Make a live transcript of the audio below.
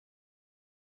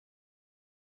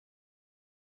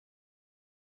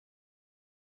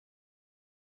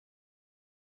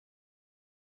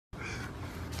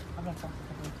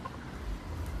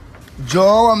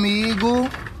John, amigo.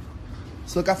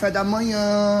 Seu café da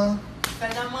manhã.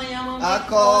 Café da manhã, mamãe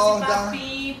Acorda. trouxe pra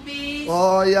Pimpes.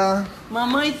 Olha.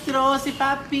 Mamãe trouxe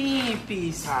pra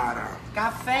Pimpes. Cara.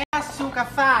 Café e açúcar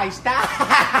faz, tá?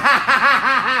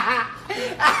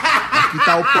 Aqui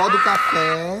tá o pó do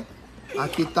café.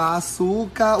 Aqui tá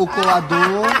açúcar, o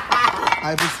coador.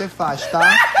 Aí você faz, tá?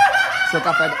 Seu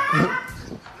café da...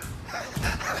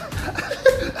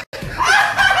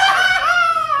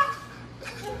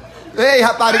 Ei,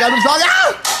 rapariga, não joga!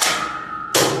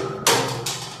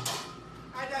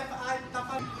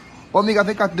 Ô, amiga,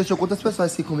 vem cá, tu deixou quantas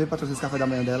pessoas se comer pra trazer esse café da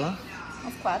manhã dela?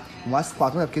 Umas 4. Umas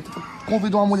 4, né? Porque tu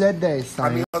convida uma mulher dessa, A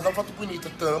né? minha dá uma foto bonita,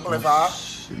 tampa, levar.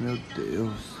 Oxi, meu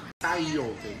Deus. Saí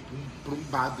ontem pra um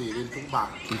bar dele, ele tem um bar.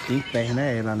 Que tem perna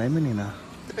é ela, né, menina?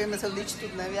 Você pegou meu celulite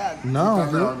tudo, né, viado? Não, Tá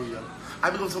viu? não, amiga.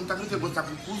 Amiga, você não tá com tempo, você tá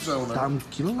com confusão, né? Tá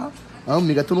aquilo lá.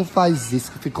 Amiga, tu não faz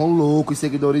isso, que ficam loucos os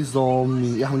seguidores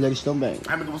homens e as mulheres também.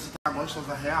 Amiga, você tá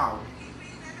gostosa real.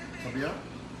 Sabia?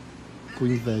 Com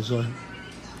inveja.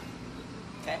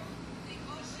 Quer?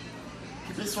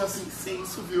 Que pessoa sem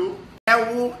senso, viu? É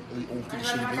o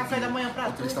Vai levar café da manhã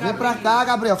pra tu, Vem pra cá,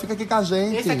 Gabriel, fica aqui com a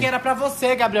gente. Esse aqui era pra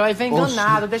você, Gabriel. Aí vem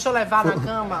enganado. Deixa eu levar na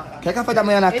cama. Quer café da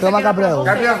manhã na Esse cama, aqui era pra Gabriel? você.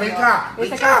 Gabriel, vem cá. Esse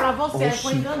Vem aqui era pra cá. você. Aí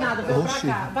foi enganado. Veio pra Oxi.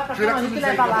 cá. Vai pra Tira cama, a a gente camisa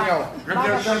aí, leva lá. Gabriel.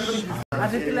 Gabriel, Vai, a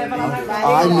gente leva lá na casa.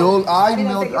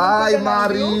 Ai,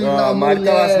 Marina, a Mari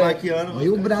tá lá se mulher. maquiando.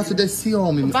 Olha o braço desse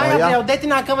homem. Vai, olha. Gabriel. Deite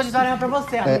na cama, a gente vai levar pra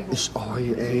você, É, amigo.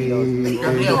 olha, ei.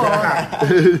 Gabriel, vem cá.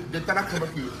 Deita na cama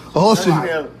aqui. Oxe,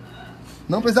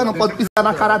 não precisa não, pode pisar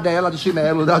na cara dela de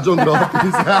chinelo, da John Drops.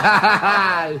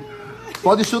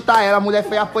 Pode chutar ela, a mulher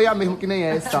feia apanha mesmo, que nem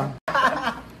essa.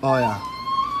 Olha.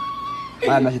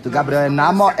 Olha, minha gente, o Gabriel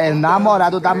é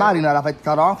namorado da Marina. Ela vai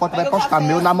tirar uma foto e vai postar.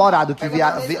 Meu namorado que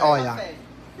via... Olha.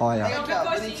 Olha. Aqui, ó,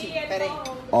 bonitinho. Pera aí.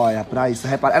 Olha, pra isso,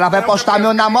 repara. Ela vai postar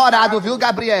meu namorado, viu,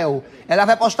 Gabriel? Ela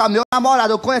vai postar meu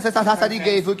namorado. Eu conheço essa raça de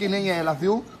gay, viu, que nem ela,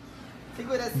 viu?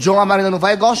 Segura assim. John, a Marina não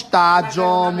vai gostar,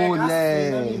 John,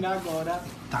 mulher.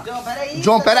 John, peraí.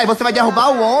 John, peraí, você vai derrubar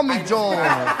o homem, John.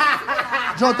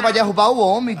 John, tu vai derrubar o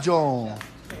homem, John.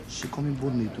 Chico, homem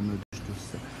bonito, meu Deus do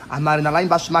céu. A Marina lá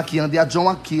embaixo maquiando e a John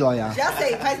aqui, olha. Já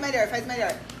sei, faz melhor, faz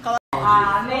melhor.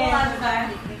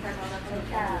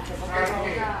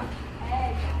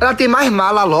 Ela tem mais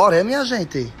mala, Laura, é, minha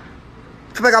gente?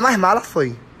 Foi pegar mais mala,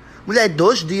 foi? Mulher,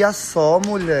 2 dias só,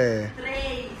 mulher.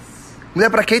 3. Mulher,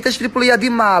 pra quem tá estripulia de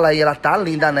mala aí? Ela tá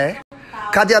linda, né?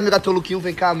 Cadê a amiga Toluquinho?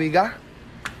 Vem cá, amiga.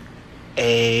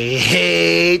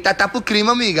 Eita, tá pro crime,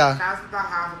 amiga. Casa da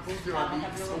Rafa, proveu, amiga.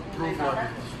 Provou,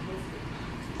 amiga.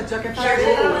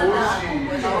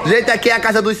 Gente, aqui é a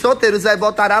casa dos solteiros. Aí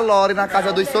botaram a Lore na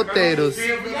casa dos solteiros.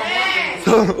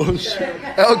 Oxi.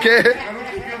 É o quê? Eu não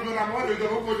confio no meu namorado, então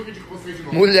eu não vou dividir com vocês de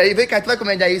novo. Mulher, e vem cá, tu vai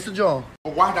comer ainda isso, John?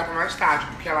 Vou guardar pra mais tarde,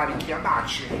 porque a Lariquinha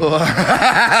bate.